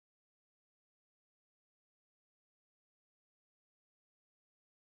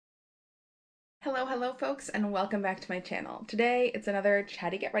Hello folks, and welcome back to my channel. Today it's another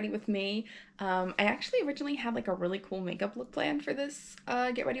chatty get ready with me. I actually originally had like a really cool makeup look planned for this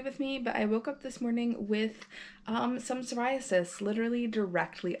get ready with me, but I woke up this morning with some psoriasis literally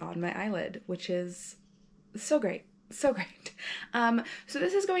directly on my eyelid, which is so great, so great. So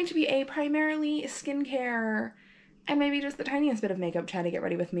this is going to be a primarily skincare and maybe just the tiniest bit of makeup chatty get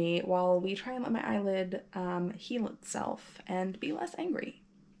ready with me while we try and let my eyelid heal itself and be less angry.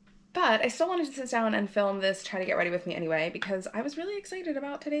 But I still wanted to sit down and film this try to get ready with me anyway because I was really excited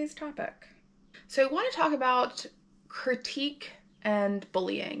about today's topic. So I want to talk about critique and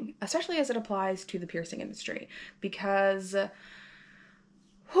bullying, especially as it applies to the piercing industry, because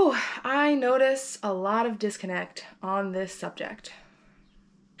I notice a lot of disconnect on this subject.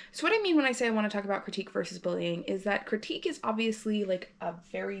 So what I mean when I say I want to talk about critique versus bullying is that critique is obviously like a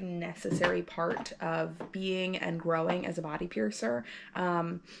very necessary part of being and growing as a body piercer.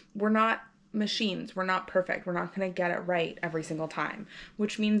 We're not machines. We're not perfect. We're not going to get it right every single time,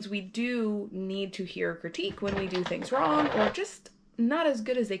 which means we do need to hear critique when we do things wrong or just not as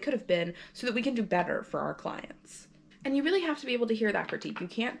good as they could have been so that we can do better for our clients. And you really have to be able to hear that critique. You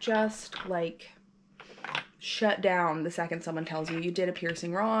can't just shut down the second someone tells you you did a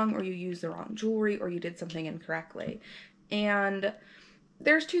piercing wrong or you used the wrong jewelry or you did something incorrectly. And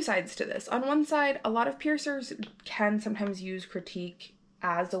there's two sides to this. On one side, a lot of piercers can sometimes use critique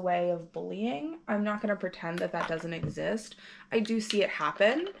as a way of bullying. I'm not going to pretend that that doesn't exist. I do see it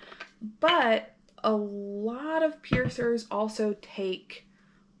happen, but a lot of piercers also take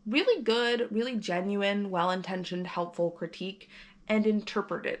really good, really genuine, well-intentioned, helpful critique and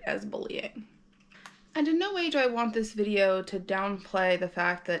interpret it as bullying. And in no way do I want this video to downplay the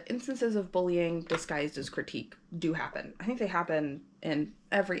fact that instances of bullying disguised as critique do happen. I think they happen in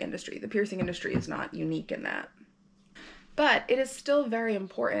every industry. The piercing industry is not unique in that. But it is still very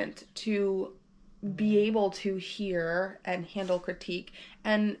important to be able to hear and handle critique,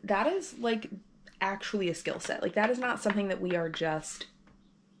 and that is actually a skill set. That is not something that we are just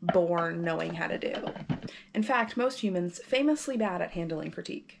born knowing how to do. In fact, most humans famously bad at handling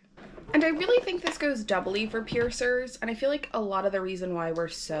critique. And I really think this goes doubly for piercers, and I feel like a lot of the reason why we're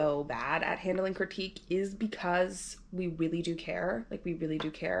so bad at handling critique is because we really do care. We really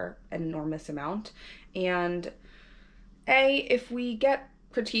do care an enormous amount. And if we get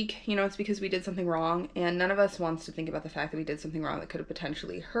critique, it's because we did something wrong, and none of us wants to think about the fact that we did something wrong that could have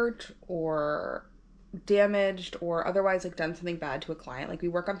potentially hurt or damaged or otherwise done something bad to a client. We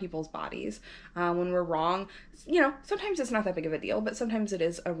work on people's bodies. When we're wrong, sometimes it's not that big of a deal, but sometimes it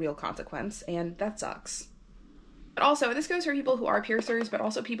is a real consequence, and that sucks. But also, this goes for people who are piercers, but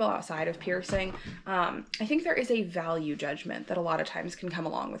also people outside of piercing. I think there is a value judgment that a lot of times can come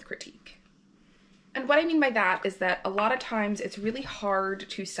along with critique. And what I mean by that is that a lot of times it's really hard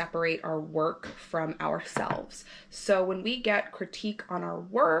to separate our work from ourselves. So when we get critique on our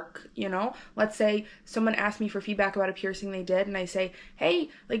work, let's say someone asked me for feedback about a piercing they did, and I say, hey,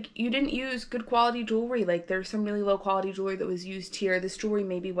 you didn't use good quality jewelry. There's some really low quality jewelry that was used here. This jewelry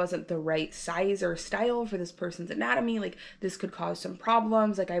maybe wasn't the right size or style for this person's anatomy. This could cause some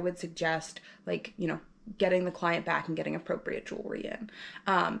problems. I would suggest, getting the client back and getting appropriate jewelry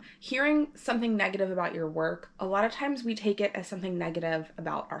in. Hearing something negative about your work, a lot of times we take it as something negative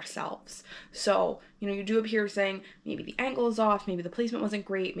about ourselves. So, you do a piercing, maybe the angle is off, maybe the placement wasn't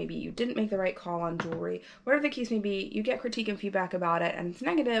great, maybe you didn't make the right call on jewelry, whatever the case may be, you get critique and feedback about it and it's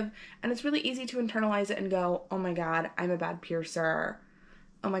negative, and it's really easy to internalize it and go, oh my God, I'm a bad piercer.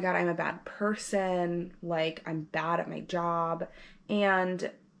 Oh my God, I'm a bad person. I'm bad at my job.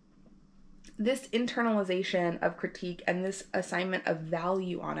 And this internalization of critique and this assignment of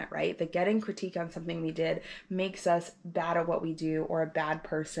value on it, right? That getting critique on something we did makes us bad at what we do or a bad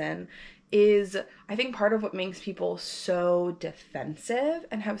person is, I think, part of what makes people so defensive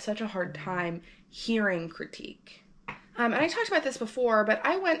and have such a hard time hearing critique. And I talked about this before, but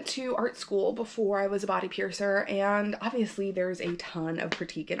I went to art school before I was a body piercer, and obviously there's a ton of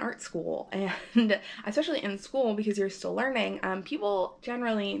critique in art school, and especially in school because you're still learning, people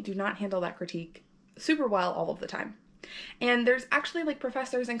generally do not handle that critique super well all of the time. And there's actually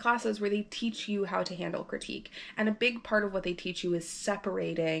professors in classes where they teach you how to handle critique, and a big part of what they teach you is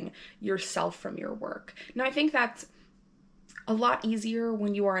separating yourself from your work. Now, I think that's a lot easier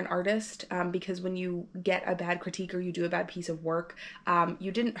when you are an artist, because when you get a bad critique or you do a bad piece of work,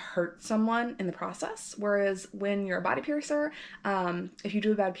 you didn't hurt someone in the process. Whereas when you're a body piercer, if you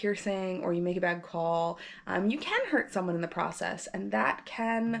do a bad piercing or you make a bad call, you can hurt someone in the process, and that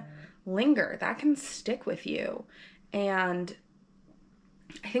can linger, that can stick with you. And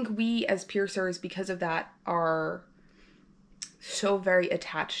I think we as piercers, because of that, are so very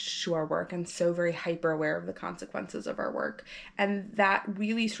attached to our work and so very hyper aware of the consequences of our work. And that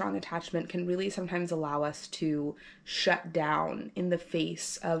really strong attachment can really sometimes allow us to shut down in the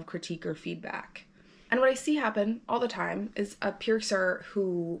face of critique or feedback. And what I see happen all the time is a piercer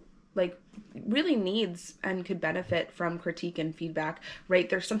who really needs and could benefit from critique and feedback, right?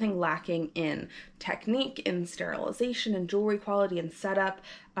 There's something lacking in technique, in sterilization, and jewelry quality and setup.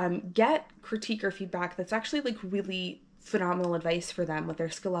 Get critique or feedback that's actually really phenomenal advice for them with their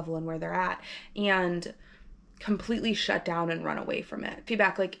skill level and where they're at, and completely shut down and run away from it.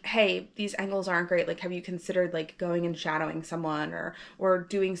 Feedback hey, these angles aren't great. Have you considered going and shadowing someone or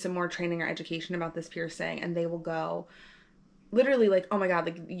doing some more training or education about this piercing? And they will go literally oh my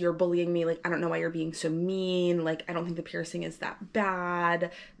God, you're bullying me. I don't know why you're being so mean. I don't think the piercing is that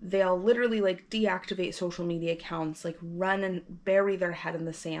bad. They'll literally deactivate social media accounts, run and bury their head in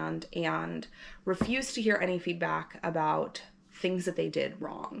the sand and refuse to hear any feedback about things that they did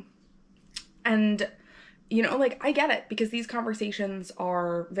wrong. And I get it, because these conversations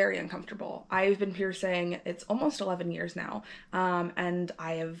are very uncomfortable. I've been piercing, it's almost 11 years now, and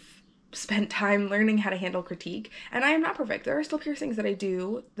I have spent time learning how to handle critique, and I am not perfect. There are still piercings that I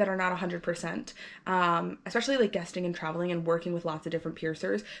do that are not 100%, especially guesting and traveling and working with lots of different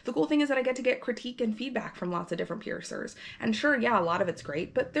piercers. The cool thing is that I get to get critique and feedback from lots of different piercers, and sure, yeah, a lot of it's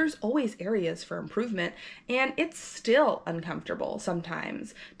great, but there's always areas for improvement, and it's still uncomfortable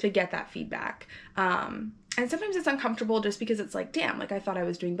sometimes to get that feedback. And sometimes it's uncomfortable just because it's damn, I thought I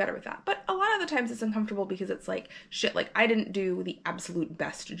was doing better with that. But a lot of the times it's uncomfortable because it's shit, I didn't do the absolute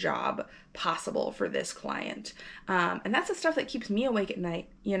best job possible for this client. And that's the stuff that keeps me awake at night,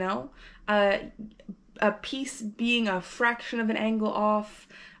 a piece being a fraction of an angle off,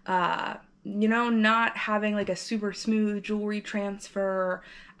 not having a super smooth jewelry transfer,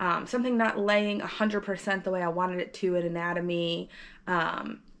 something not laying 100% the way I wanted it to at anatomy,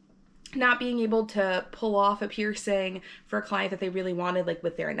 not being able to pull off a piercing for a client that they really wanted,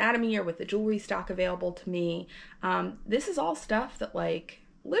 with their anatomy or with the jewelry stock available to me. This is all stuff that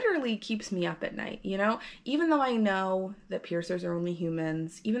literally keeps me up at night, even though I know that piercers are only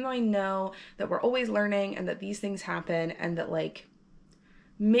humans, even though I know that we're always learning and that these things happen, and that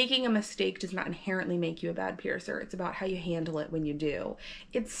making a mistake does not inherently make you a bad piercer. It's about how you handle it when you do.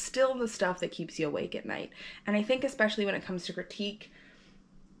 It's still the stuff that keeps you awake at night. And I think especially when it comes to critique,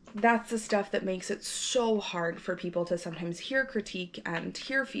 that's the stuff that makes it so hard for people to sometimes hear critique and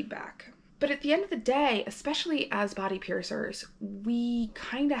hear feedback. But at the end of the day, especially as body piercers, we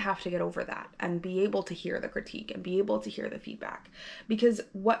kind of have to get over that and be able to hear the critique and be able to hear the feedback. Because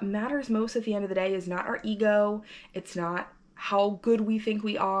what matters most at the end of the day is not our ego, it's not how good we think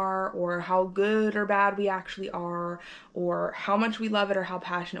we are, or how good or bad we actually are, or how much we love it or how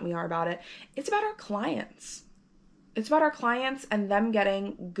passionate we are about it. It's about our clients. It's about our clients and them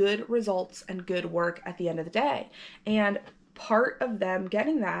getting good results and good work at the end of the day. And part of them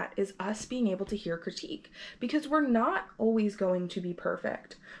getting that is us being able to hear critique, because we're not always going to be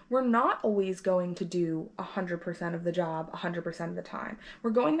perfect. We're not always going to do 100% of the job 100% of the time.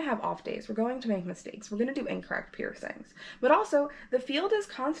 We're going to have off days. We're going to make mistakes. We're going to do incorrect piercings. But also, the field is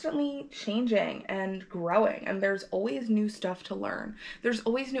constantly changing and growing, and there's always new stuff to learn. There's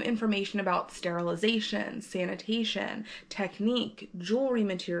always new information about sterilization, sanitation, technique, jewelry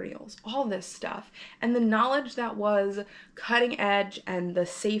materials, all this stuff. And the knowledge that was cutting edge and the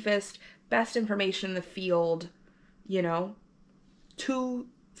safest, best information in the field, 2,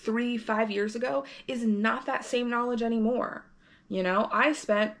 3, 5 years ago is not that same knowledge anymore. I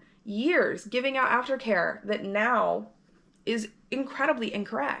spent years giving out aftercare that now is incredibly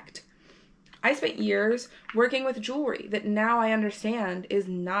incorrect. I spent years working with jewelry that now I understand is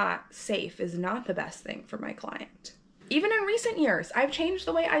not safe, is not the best thing for my client. Even in recent years, I've changed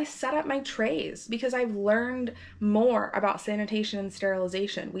the way I set up my trays because I've learned more about sanitation and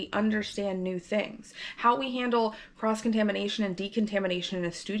sterilization. We understand new things. How we handle cross-contamination and decontamination in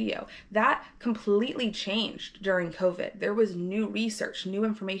a studio. That completely changed during COVID. There was new research, new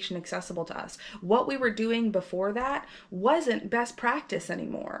information accessible to us. What we were doing before that wasn't best practice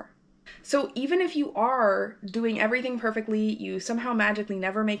anymore. So even if you are doing everything perfectly, you somehow magically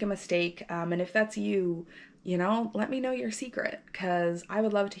never make a mistake, and if that's you, let me know your secret, because I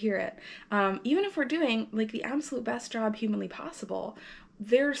would love to hear it. Even if we're doing the absolute best job humanly possible,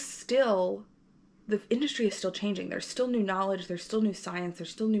 the industry is still changing. There's still new knowledge, there's still new science, there's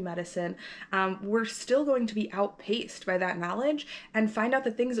still new medicine. We're still going to be outpaced by that knowledge and find out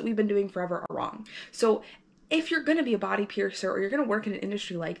that things that we've been doing forever are wrong. So if you're going to be a body piercer or you're going to work in an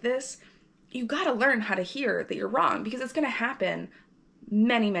industry like this, you got to learn how to hear that you're wrong, because it's going to happen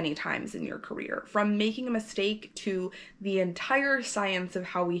many, many times in your career, from making a mistake to the entire science of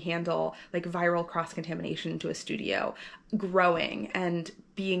how we handle like viral cross-contamination into a studio, growing and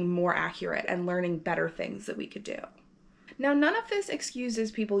being more accurate and learning better things that we could do. Now, none of this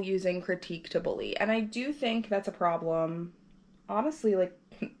excuses people using critique to bully, and I do think that's a problem, honestly, like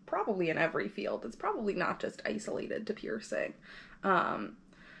probably in every field. It's probably not just isolated to piercing.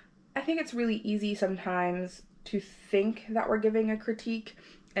 I think it's really easy sometimes to think that we're giving a critique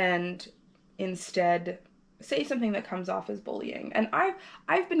and instead say something that comes off as bullying. And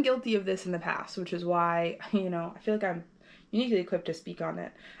I've been guilty of this in the past, which is why, I feel like I'm uniquely equipped to speak on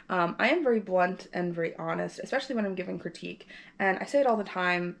it. I am very blunt and very honest, especially when I'm giving critique. And I say it all the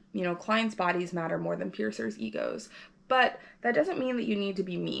time, clients' bodies matter more than piercers' egos. But that doesn't mean that you need to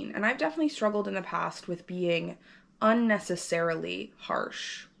be mean. And I've definitely struggled in the past with being unnecessarily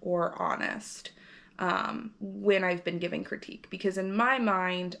harsh or honest when I've been giving critique, because in my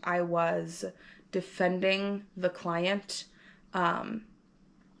mind I was defending the client.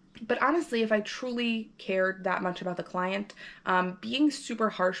 But honestly, if I truly cared that much about the client, being super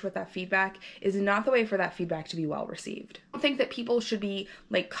harsh with that feedback is not the way for that feedback to be well received. I don't think that people should be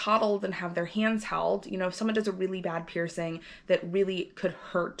like coddled and have their hands held. If someone does a really bad piercing that really could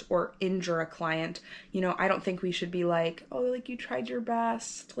hurt or injure a client, I don't think we should be like, oh, like you tried your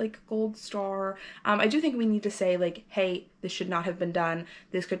best, like gold star. I do think we need to say like, hey, this should not have been done.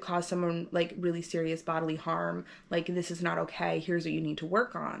 This could cause someone like really serious bodily harm. Like, this is not okay. Here's what you need to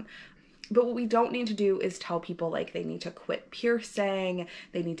work on. But what we don't need to do is tell people like they need to quit piercing,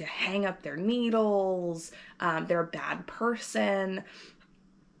 they need to hang up their needles, they're a bad person.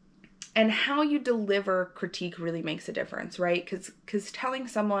 And how you deliver critique really makes a difference, right? Because telling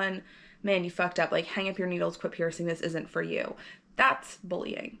someone, man, you fucked up, like hang up your needles, quit piercing, this isn't for you, that's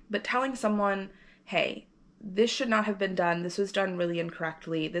bullying. But telling someone, hey, this should not have been done, this was done really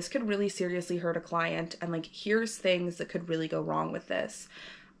incorrectly, this could really seriously hurt a client, and like here's things that could really go wrong with this.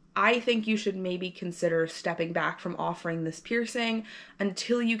 I think you should maybe consider stepping back from offering this piercing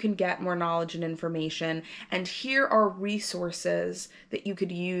until you can get more knowledge and information, and here are resources that you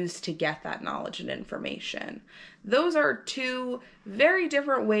could use to get that knowledge and information. Those are two very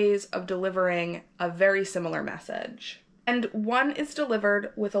different ways of delivering a very similar message. And one is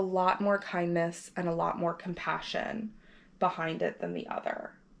delivered with a lot more kindness and a lot more compassion behind it than the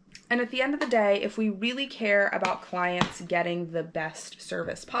other. And at the end of the day, if we really care about clients getting the best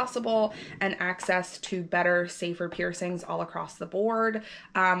service possible and access to better, safer piercings all across the board,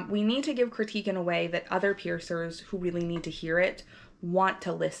 we need to give critique in a way that other piercers who really need to hear it want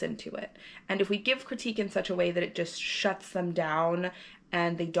to listen to it. And if we give critique in such a way that it just shuts them down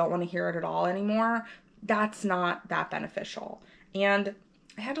and they don't want to hear it at all anymore, that's not that beneficial. And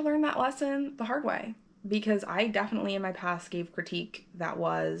I had to learn that lesson the hard way, because I definitely in my past gave critique that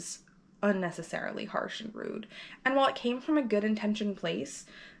was unnecessarily harsh and rude. And while it came from a good intentioned place,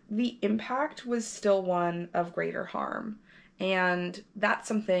 the impact was still one of greater harm. And that's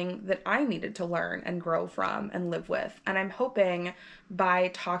something that I needed to learn and grow from and live with. And I'm hoping by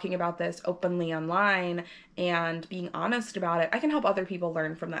talking about this openly online and being honest about it, I can help other people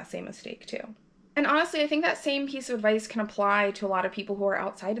learn from that same mistake too. And honestly, I think that same piece of advice can apply to a lot of people who are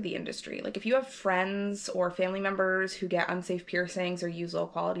outside of the industry. Like if you have friends or family members who get unsafe piercings or use low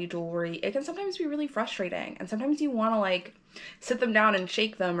quality jewelry, it can sometimes be really frustrating. And sometimes you want to like sit them down and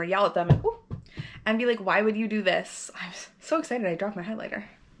shake them or yell at them and be like, why would you do this? I'm so excited I dropped my highlighter.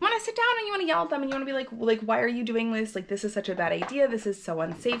 You want to sit down and you want to yell at them and you want to be like, why are you doing this? Like, this is such a bad idea. This is so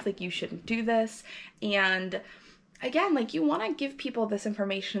unsafe. Like, you shouldn't do this. And again, like you want to give people this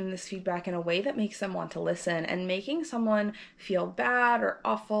information, this feedback in a way that makes them want to listen, and making someone feel bad or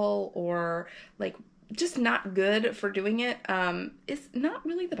awful or like just not good for doing it is not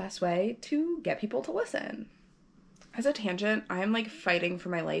really the best way to get people to listen. As a tangent, I am like fighting for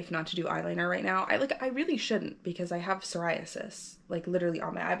my life not to do eyeliner right now. I really shouldn't, because I have psoriasis like literally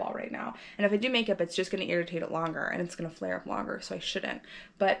on my eyeball right now. And if I do makeup, it's just going to irritate it longer and it's going to flare up longer, so I shouldn't.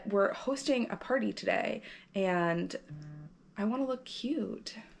 But we're hosting a party today and I want to look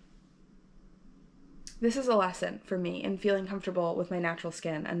cute. This is a lesson for me in feeling comfortable with my natural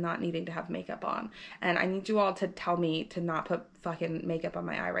skin and not needing to have makeup on. And I need you all to tell me to not put fucking makeup on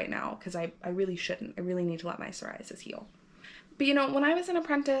my eye right now, because I really shouldn't. I really need to let my psoriasis heal. But when I was an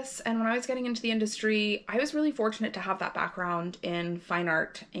apprentice and when I was getting into the industry, I was really fortunate to have that background in fine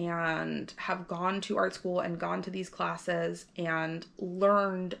art and have gone to art school and gone to these classes and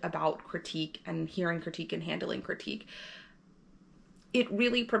learned about critique and hearing critique and handling critique. it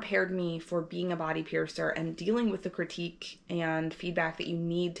really prepared me for being a body piercer and dealing with the critique and feedback that you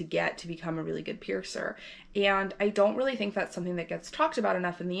need to get to become a really good piercer. And I don't really think that's something that gets talked about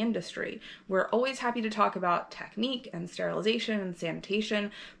enough in the industry. We're always happy to talk about technique and sterilization and sanitation,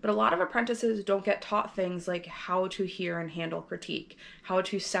 but a lot of apprentices don't get taught things like how to hear and handle critique, how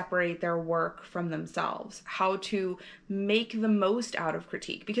to separate their work from themselves, how to make the most out of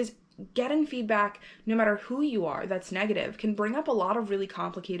critique, because getting feedback, no matter who you are, that's negative, can bring up a lot of really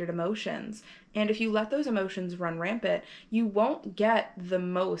complicated emotions. And if you let those emotions run rampant, you won't get the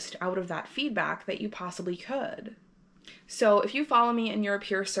most out of that feedback that you possibly could. So if you follow me and you're a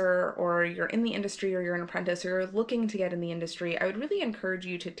piercer, or you're in the industry, or you're an apprentice, or you're looking to get in the industry, I would really encourage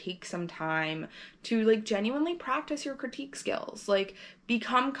you to take some time to like genuinely practice your critique skills. Like,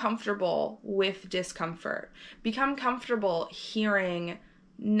 become comfortable with discomfort. Become comfortable hearing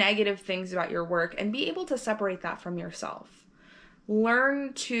negative things about your work and be able to separate that from yourself.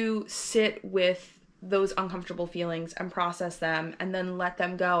 Learn to sit with those uncomfortable feelings and process them, and then let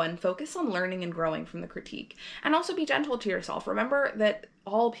them go and focus on learning and growing from the critique. And also be gentle to yourself. Remember that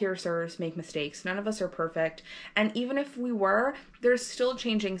all piercers make mistakes. None of us are perfect. And even if we were, there's still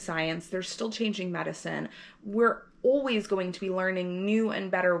changing science. There's still changing medicine. We're always going to be learning new and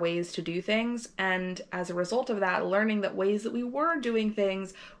better ways to do things. And as a result of that, learning that ways that we were doing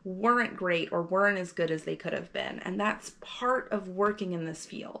things weren't great or weren't as good as they could have been. And that's part of working in this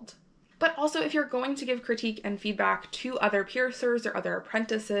field. But also, if you're going to give critique and feedback to other piercers or other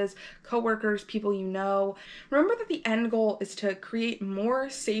apprentices, coworkers, people you know, remember that the end goal is to create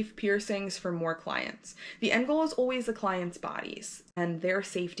more safe piercings for more clients. The end goal is always the client's bodies and their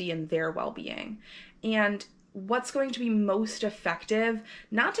safety and their well-being. And what's going to be most effective,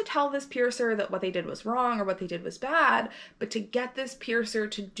 not to tell this piercer that what they did was wrong or what they did was bad, but to get this piercer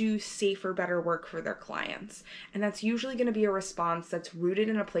to do safer, better work for their clients. And that's usually going to be a response that's rooted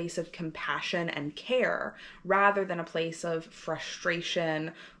in a place of compassion and care, rather than a place of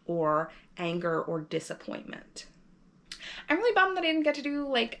frustration or anger or disappointment. I'm really bummed that I didn't get to do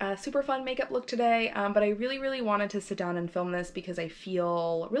like a super fun makeup look today, but I really wanted to sit down and film this because I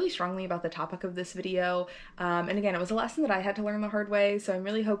feel really strongly about the topic of this video. And again, it was a lesson that I had to learn the hard way, so I'm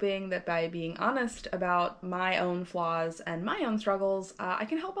really hoping that by being honest about my own flaws and my own struggles, I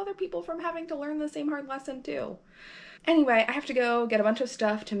can help other people from having to learn the same hard lesson too. Anyway, I have to go get a bunch of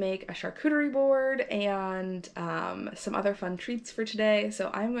stuff to make a charcuterie board and some other fun treats for today,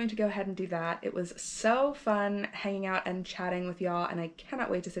 so I'm going to go ahead and do that. It was so fun hanging out and chatting with y'all, and I cannot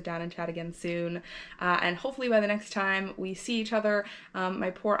wait to sit down and chat again soon. And hopefully by the next time we see each other,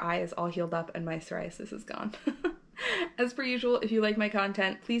 my poor eye is all healed up and my psoriasis is gone. As per usual, if you like my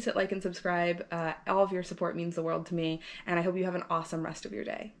content, please hit like and subscribe. All of your support means the world to me, and I hope you have an awesome rest of your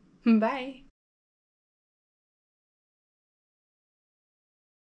day. Bye!